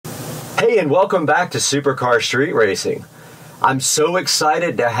Hey, and welcome back to Supercar Street Racing. I'm so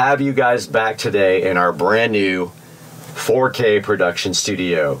excited to have you guys back today in our brand new 4K production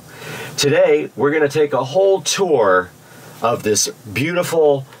studio. Today, we're going to take a whole tour of this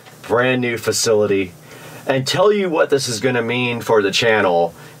beautiful brand new facility and tell you what this is going to mean for the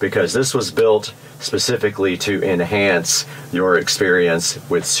channel, because this was built specifically to enhance your experience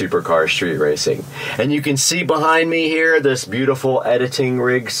with Supercar Street Racing. And you can see behind me here this beautiful editing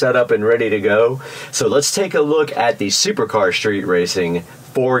rig set up and ready to go. So let's take a look at the Supercar Street Racing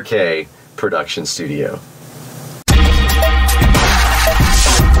 4K production studio.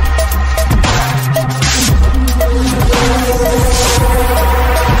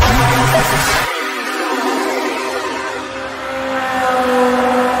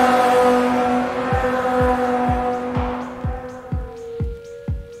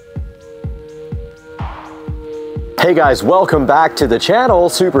 Hey guys, welcome back to the channel.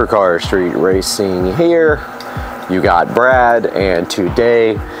 Supercar Street Racing here. You got Brad, and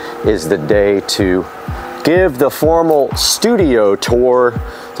today is the day to give the formal studio tour.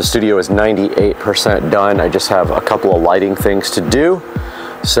 The studio is 98% done. I just have a couple of lighting things to do.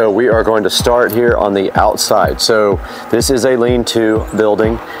 So we are going to start here on the outside. So this is a lean-to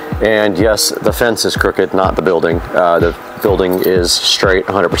building, and yes, the fence is crooked, not the building. The building is straight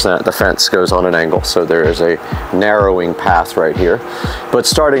 100%. The fence goes on an angle, so there is a narrowing path right here. But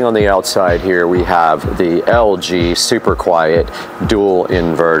starting on the outside here, we have the LG super quiet dual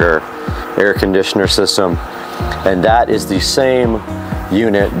inverter air conditioner system, and that is the same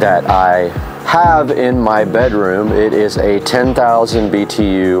unit that I have in my bedroom. It is a 10,000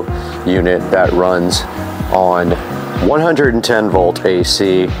 BTU unit that runs on 110 volt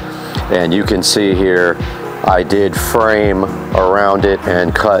AC, and you can see here I did frame around it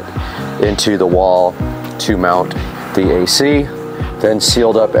and cut into the wall to mount the AC, then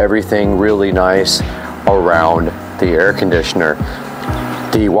sealed up everything really nice around the air conditioner.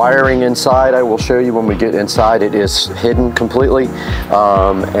 The wiring inside, I will show you when we get inside. It is hidden completely,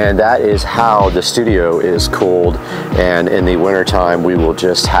 and that is how the studio is cooled. And in the wintertime, we will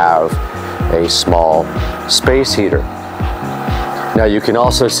just have a small space heater. Now you can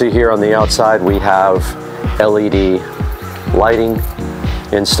also see here on the outside, we have LED lighting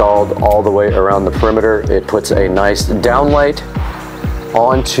installed all the way around the perimeter. It puts a nice downlight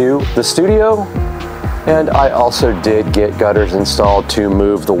onto the studio. And I also did get gutters installed to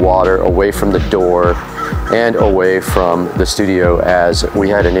move the water away from the door and away from the studio, as we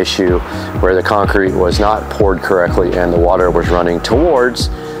had an issue where the concrete was not poured correctly and the water was running towards,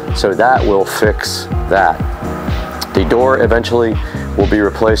 so that will fix that. The door eventually will be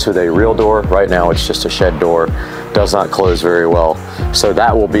replaced with a real door. Right now it's just a shed door, does not close very well, so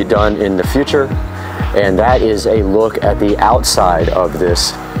that will be done in the future. And that is a look at the outside of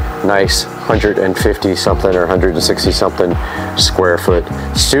this nice 150 something or 160 something square foot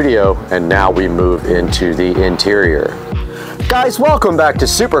studio. And now we move into the interior. Guys, welcome back to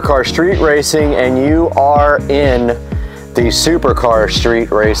Supercar Street Racing, and you are in the Supercar Street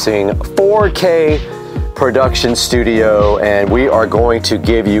Racing 4K production studio, and we are going to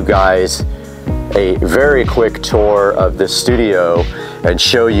give you guys a very quick tour of the studio and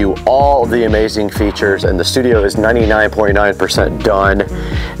show you all the amazing features. And the studio is 99.9% done.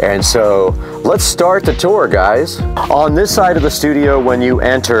 And so let's start the tour, guys. On this side of the studio, when you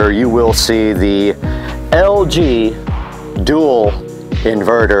enter, you will see the LG dual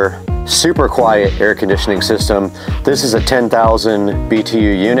inverter super quiet air conditioning system. This is a 10,000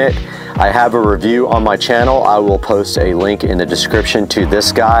 BTU unit. I have a review on my channel. I will post a link in the description to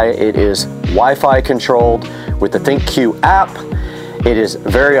this guy. It is Wi-Fi controlled with the ThinkQ app. It is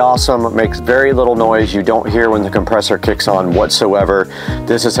very awesome, makes very little noise. You don't hear when the compressor kicks on whatsoever.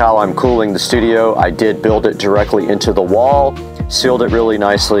 This is how I'm cooling the studio. I did build it directly into the wall, sealed it really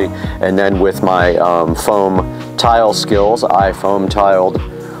nicely, and then with my foam tile skills, I foam tiled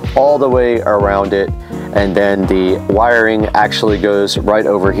all the way around it. And then the wiring actually goes right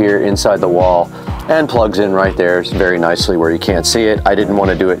over here inside the wall and plugs in right there very nicely where you can't see it. I didn't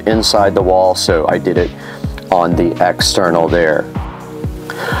want to do it inside the wall, so I did it on the external there.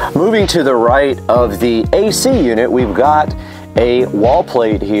 Moving to the right of the AC unit, we've got a wall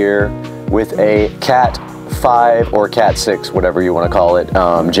plate here with a Cat 5 or Cat 6, whatever you want to call it,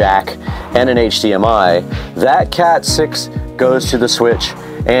 jack and an HDMI. That Cat 6 goes to the switch,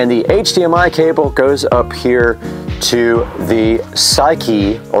 and the HDMI cable goes up here to the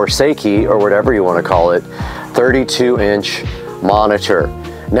Psyche or whatever you want to call it, 32-inch monitor.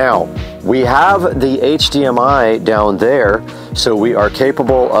 Now, we have the HDMI down there, so we are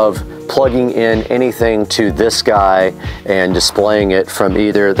capable of plugging in anything to this guy and displaying it from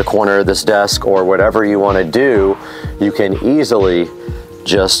either the corner of this desk or whatever you want to do, you can easily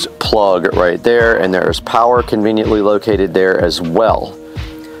just plug right there, and there's power conveniently located there as well.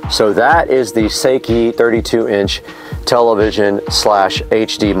 So that is the Seiki 32-inch television /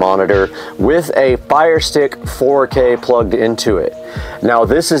 HD monitor with a Fire Stick 4K plugged into it. Now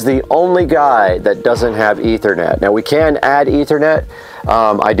this is the only guy that doesn't have Ethernet. Now we can add Ethernet.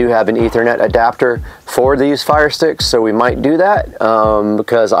 I do have an Ethernet adapter for these Fire Sticks, so we might do that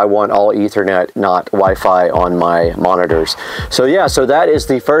because I want all Ethernet, not Wi-Fi on my monitors. So yeah, so that is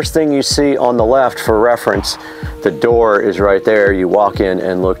the first thing you see on the left. For reference, the door is right there. You walk in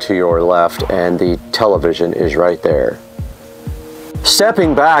and look to your left, and the television is right there.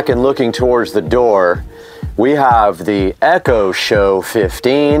 Stepping back and looking towards the door, we have the Echo Show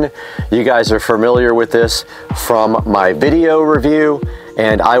 15. You guys are familiar with this from my video review,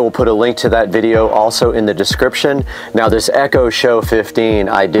 and I will put a link to that video also in the description. Now this Echo Show 15,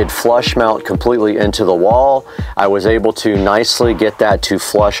 I did flush mount completely into the wall. I was able to nicely get that to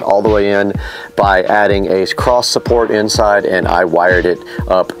flush all the way in by adding a cross support inside, and I wired it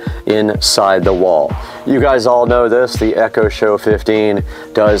up inside the wall. You guys all know this, the Echo Show 15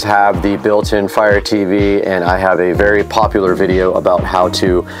 does have the built-in Fire TV, and I have a very popular video about how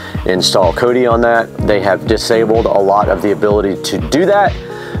to install Kodi on that. They have disabled a lot of the ability to do that,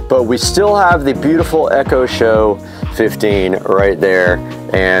 but we still have the beautiful Echo Show 15 right there,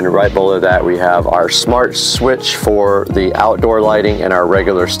 and right below that we have our smart switch for the outdoor lighting and our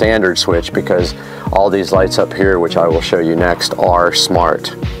regular standard switch, because all these lights up here, which I will show you next, are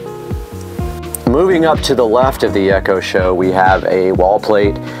smart. Moving up to the left of the Echo Show, we have a wall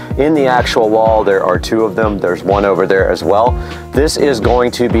plate in the actual wall. There are two of them. There's one over there as well. This is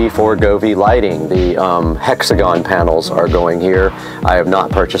going to be for Govee lighting. The hexagon panels are going here. I have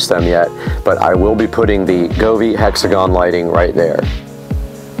not purchased them yet, but I will be putting the Govee hexagon lighting right there.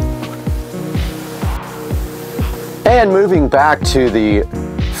 And moving back to the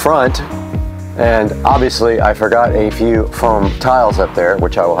front, and obviously I forgot a few foam tiles up there,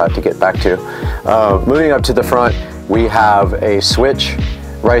 which I will have to get back to. Moving up to the front, we have a switch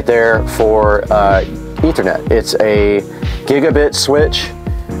right there for Ethernet. It's a Gigabit switch,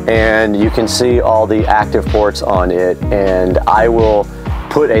 and you can see all the active ports on it, and I will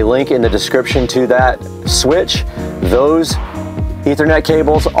put a link in the description to that switch. Those Ethernet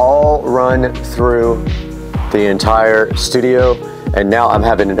cables all run through the entire studio. And now I'm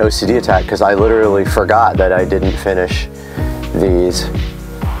having an OCD attack because I literally forgot that I didn't finish these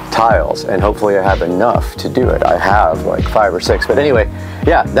tiles, and hopefully I have enough to do it. I have like 5 or 6, but anyway,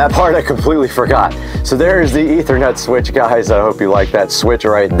 yeah, that part I completely forgot. So there's the Ethernet switch, guys. I hope you like that switch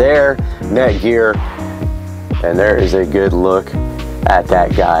right there, NETGEAR, and there is a good look at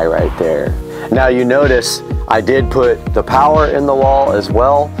that guy right there. Now you notice I did put the power in the wall as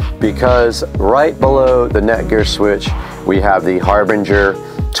well, because right below the NETGEAR switch we have the Harbinger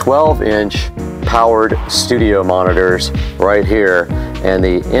 12-inch powered studio monitors right here, and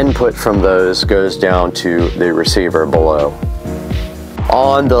the input from those goes down to the receiver below.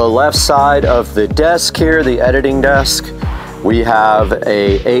 On the left side of the desk here, the editing desk, we have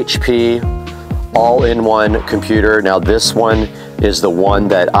a HP all-in-one computer. Now this one is the one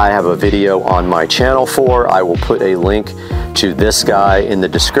that I have a video on my channel for. I will put a link to this guy in the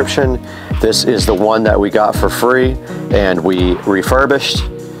description. This is the one that we got for free and we refurbished,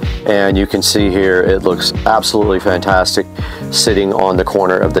 and you can see here it looks absolutely fantastic sitting on the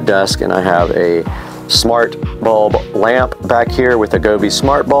corner of the desk. And I have a smart bulb lamp back here with a Govee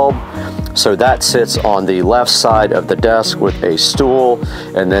smart bulb. So that sits on the left side of the desk with a stool,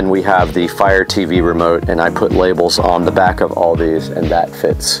 and then we have the Fire TV remote, and I put labels on the back of all these, and that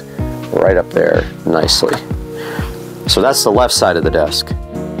fits right up there nicely. So that's the left side of the desk.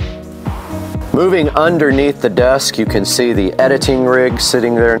 Moving underneath the desk, you can see the editing rig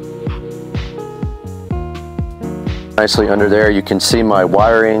sitting there nicely under there. You can see my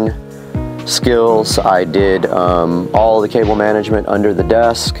wiring skills. I did all the cable management under the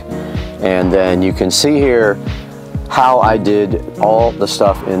desk. And then you can see here how I did all the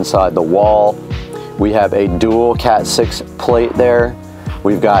stuff inside the wall. We have a dual Cat 6 plate there.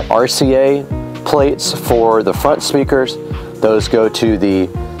 We've got RCA plates for the front speakers. Those go to the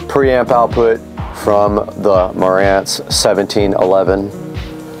preamp output from the Marantz 1711.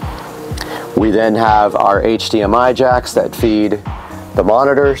 We then have our HDMI jacks that feed the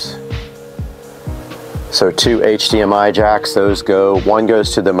monitors. So 2 HDMI jacks, those go, one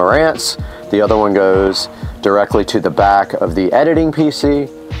goes to the Marantz, the other one goes directly to the back of the editing PC.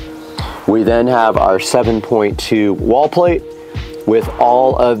 We then have our 7.2 wall plate with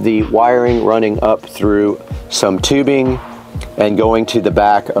all of the wiring running up through some tubing and going to the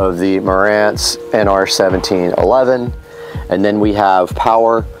back of the Marantz NR1711. And then we have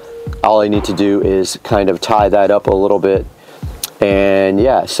power. All I need to do is kind of tie that up a little bit. And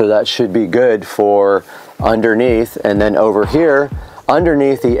yeah, so that should be good for underneath. And then over here,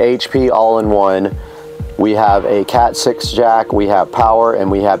 underneath the HP all-in-one, we have a Cat 6 jack, we have power,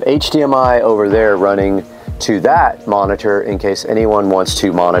 and we have HDMI over there running to that monitor in case anyone wants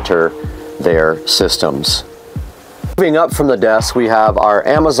to monitor their systems. Moving up from the desk, we have our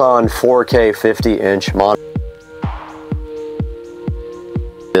Amazon 4K 50-inch monitor.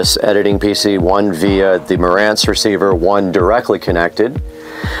 This editing PC, one via the Marantz receiver, one directly connected.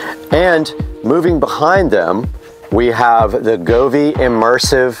 And moving behind them, we have the Govee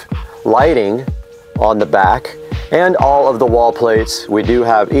immersive lighting on the back and all of the wall plates. We do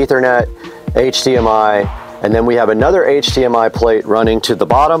have Ethernet, HDMI, and then we have another HDMI plate running to the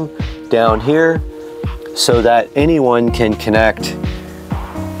bottom down here so that anyone can connect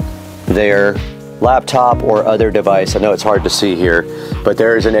their laptop or other device. I know it's hard to see here, but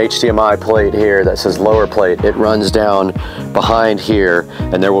there is an HDMI plate here that says lower plate. It runs down behind here,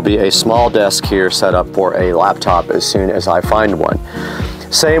 and there will be a small desk here set up for a laptop as soon as I find one.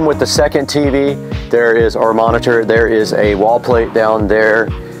 Same with the second TV, or monitor, there is a wall plate down there,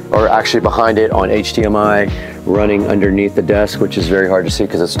 or actually behind it on HDMI running underneath the desk, which is very hard to see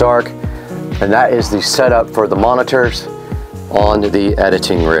because it's dark. And that is the setup for the monitors on the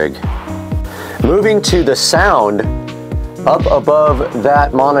editing rig. Moving to the sound, up above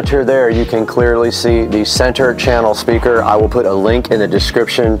that monitor there, you can clearly see the center channel speaker. I will put a link in the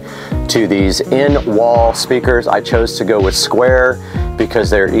description to these in-wall speakers. I chose to go with square because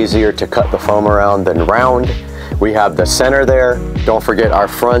they're easier to cut the foam around than round. We have the center there. Don't forget our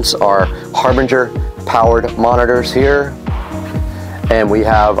fronts are Harbinger powered monitors here. And we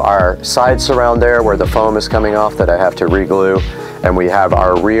have our side surround there where the foam is coming off that I have to re-glue. And we have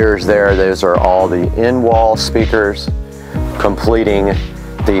our rears there. Those are all the in-wall speakers, completing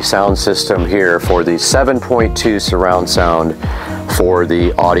the sound system here for the 7.2 surround sound for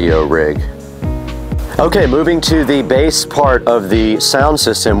the audio rig. Okay, moving to the bass part of the sound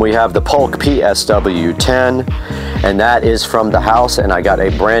system, we have the Polk PSW10, and that is from the house, and I got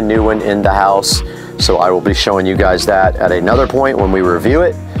a brand new one in the house, so I will be showing you guys that at another point when we review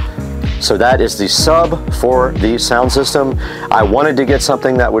it. So that is the sub for the sound system. I wanted to get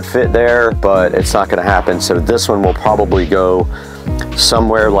something that would fit there, but it's not gonna happen, so this one will probably go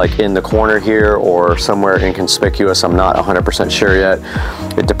somewhere like in the corner here or somewhere inconspicuous. I'm not 100% sure yet.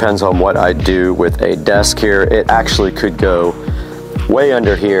 It depends on what I do with a desk here. It actually could go way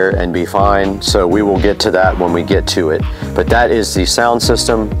under here and be fine, so we will get to that when we get to it. But that is the sound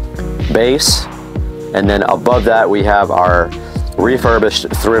system bass, and then above that we have our refurbished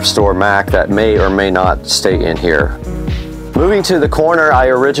thrift store Mac that may or may not stay in here. Moving to the corner, I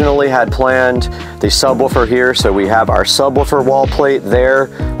originally had planned the subwoofer here, so we have our subwoofer wall plate there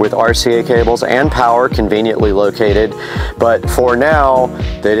with RCA cables and power conveniently located, but for now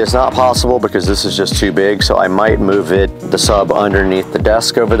that is not possible because this is just too big, so I might move the sub underneath the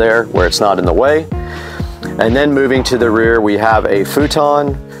desk over there where it's not in the way. And then moving to the rear, we have a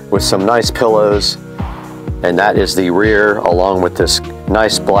futon with some nice pillows, and that is the rear along with this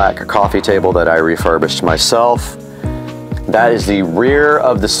nice black coffee table that I refurbished myself. That is the rear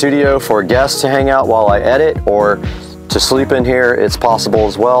of the studio for guests to hang out while I edit, or to sleep in here, it's possible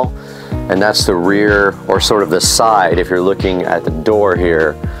as well. And that's the rear, or sort of the side. If you're looking at the door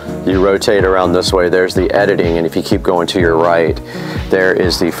here, you rotate around this way, there's the editing, and if you keep going to your right, there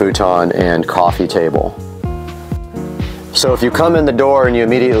is the futon and coffee table. So if you come in the door and you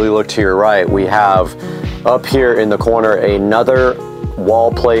immediately look to your right, we have up here in the corner another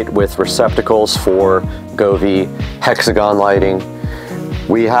wall plate with receptacles for Govee hexagon lighting.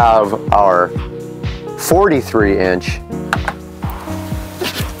 We have our 43-inch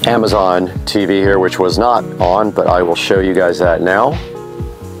Amazon TV here, which was not on, but I will show you guys that now.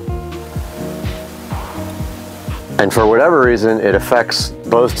 And for whatever reason, it affects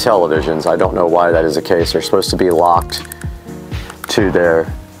both televisions. I don't know why that is the case. They're supposed to be locked to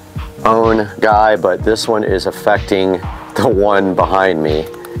their own guy, but this one is affecting the one behind me,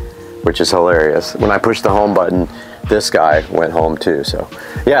 which is hilarious. When I push the home button, this guy went home too. So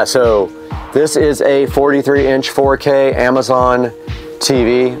yeah, so this is a 43-inch 4K Amazon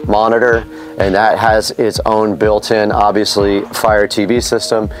TV monitor, and that has its own built-in, obviously, Fire TV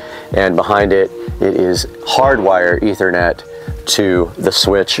system, and behind it, it is hardwire Ethernet to the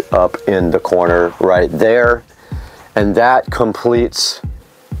switch up in the corner right there. And that completes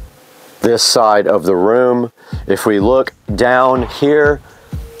this side of the room. If we look down here,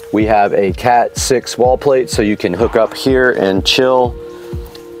 we have a Cat 6 wall plate, so you can hook up here and chill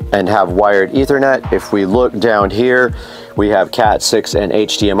and have wired Ethernet. If we look down here, we have Cat 6 and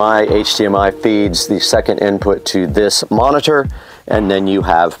HDMI. HDMI feeds the second input to this monitor, and then you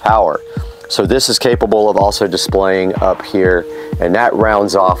have power. So this is capable of also displaying up here, and that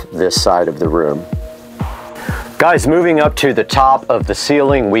rounds off this side of the room. Guys, moving up to the top of the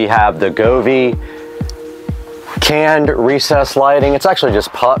ceiling, we have the Govee canned recess lighting. It's actually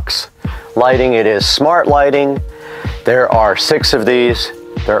just pucks lighting. It is smart lighting. There are 6 of these.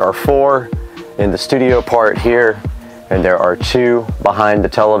 There are 4 in the studio part here, and there are 2 behind the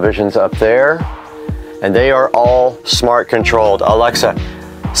televisions up there. And they are all smart controlled. Alexa,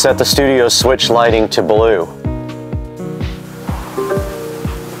 set the studio switch lighting to blue.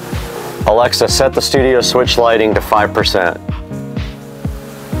 Alexa, set the studio switch lighting to 5%.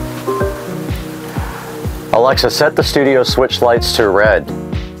 Alexa, set the studio switch lights to red.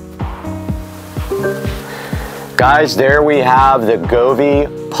 Guys, there we have the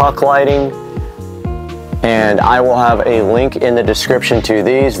Govee puck lighting, and I will have a link in the description to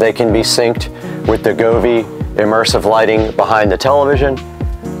these. They can be synced with the Govee immersive lighting behind the television,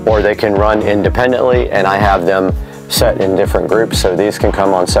 or they can run independently, and I have them set in different groups, so these can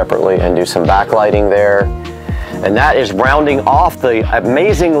come on separately and do some backlighting there. And that is rounding off the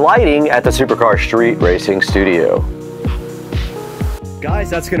amazing lighting at the Supercar Street Racing Studio. Guys,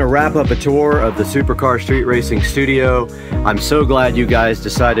 that's going to wrap up a tour of the Supercar Street Racing Studio. I'm so glad you guys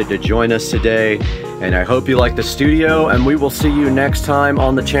decided to join us today, and I hope you like the studio, and we will see you next time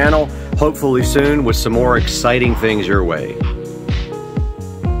on the channel, hopefully soon with some more exciting things your way.